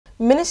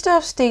Minister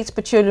of State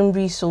Petroleum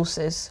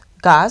Resources,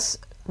 Gas,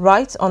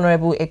 Right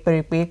Honorable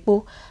Ekperikpe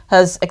Ekpo,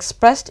 has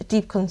expressed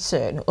deep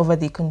concern over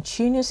the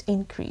continuous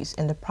increase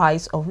in the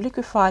price of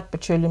liquefied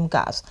petroleum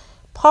gas,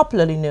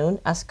 popularly known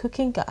as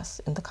cooking gas,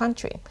 in the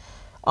country.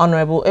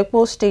 Honorable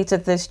Ekpo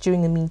stated this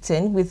during a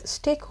meeting with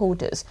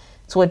stakeholders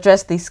to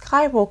address the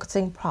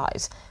skyrocketing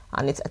price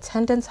and its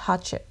attendant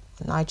hardship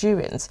on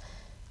Nigerians.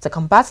 To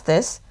combat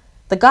this,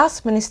 the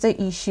gas minister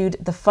issued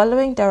the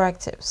following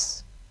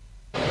directives.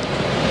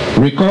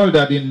 Recall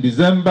that in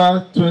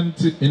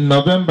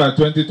November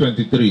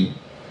 2023,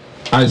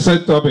 I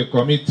set up a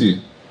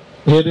committee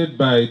headed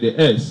by the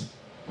S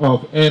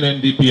of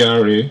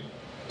NNDPRA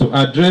to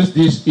address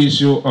this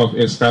issue of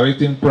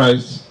escalating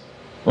price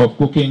of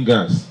cooking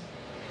gas.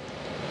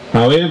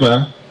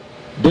 However,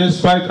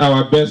 despite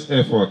our best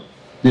effort,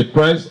 the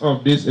price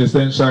of this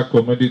essential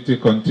commodity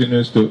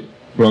continues to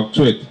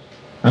fluctuate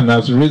and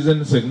has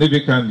risen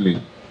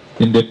significantly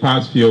in the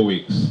past few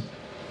weeks,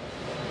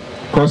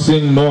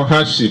 causing no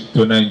hardship to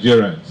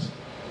Nigerians.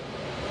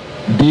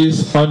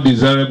 This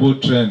undesirable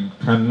trend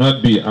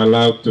cannot be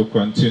allowed to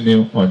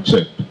continue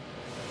unchecked.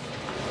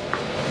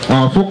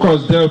 Our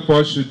focus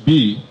therefore should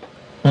be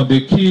on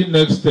the key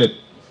next step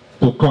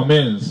to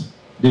commence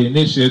the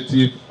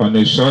initiative on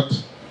a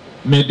short,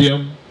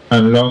 medium,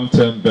 and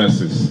long-term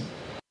basis.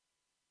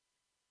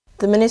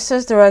 The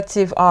minister's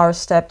directive are a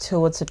step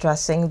towards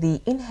addressing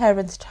the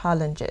inherent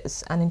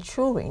challenges and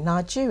ensuring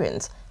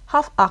Nigerians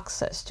have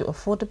access to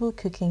affordable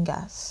cooking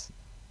gas.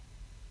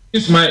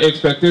 It's my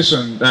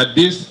expectation that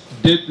these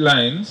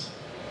deadlines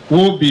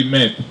will be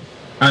met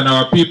and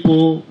our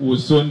people will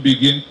soon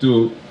begin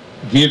to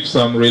give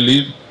some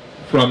relief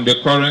from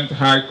the current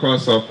high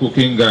cost of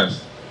cooking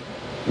gas,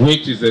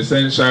 which is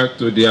essential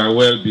to their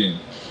well-being,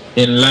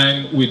 in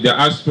line with the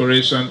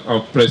aspiration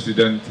of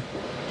President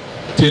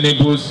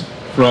Tinubu's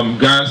From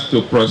Gas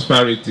to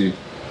Prosperity,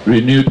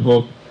 Renewed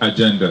Hope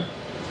agenda.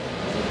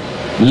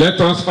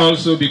 Let us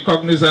also be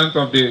cognizant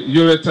of the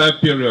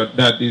Yuletide period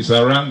that is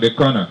around the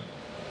corner,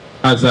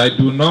 as I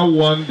do not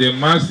want the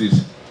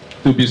masses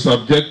to be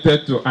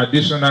subjected to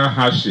additional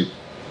hardship.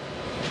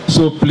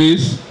 So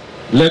please,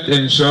 let's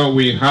ensure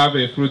we have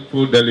a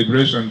fruitful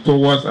deliberation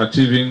towards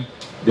achieving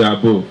the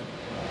above.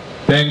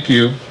 Thank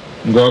you.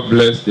 God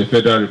bless the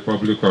Federal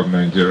Republic of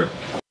Nigeria.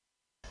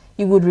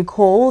 You would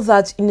recall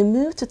that in a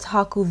move to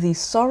tackle the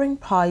soaring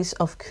price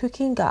of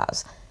cooking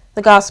gas,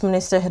 the gas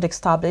minister had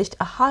established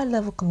a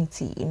high-level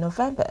committee in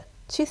November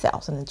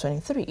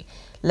 2023,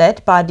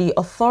 led by the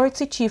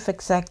Authority Chief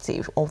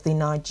Executive of the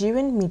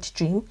Nigerian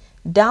Midstream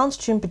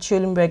Downstream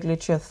Petroleum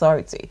Regulatory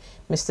Authority,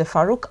 Mr.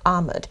 Farouk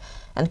Ahmed,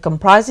 and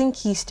comprising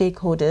key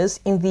stakeholders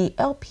in the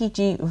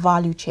LPG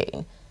value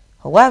chain.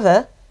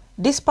 However,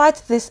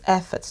 despite these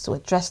efforts to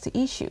address the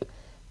issue,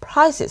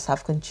 prices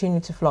have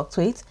continued to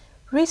fluctuate,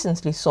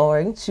 recently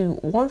soaring to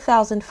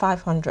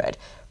 1,500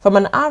 from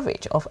an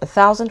average of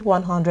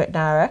 1,100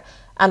 naira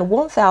and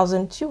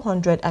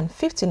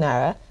 1,250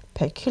 naira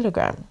per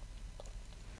kilogram.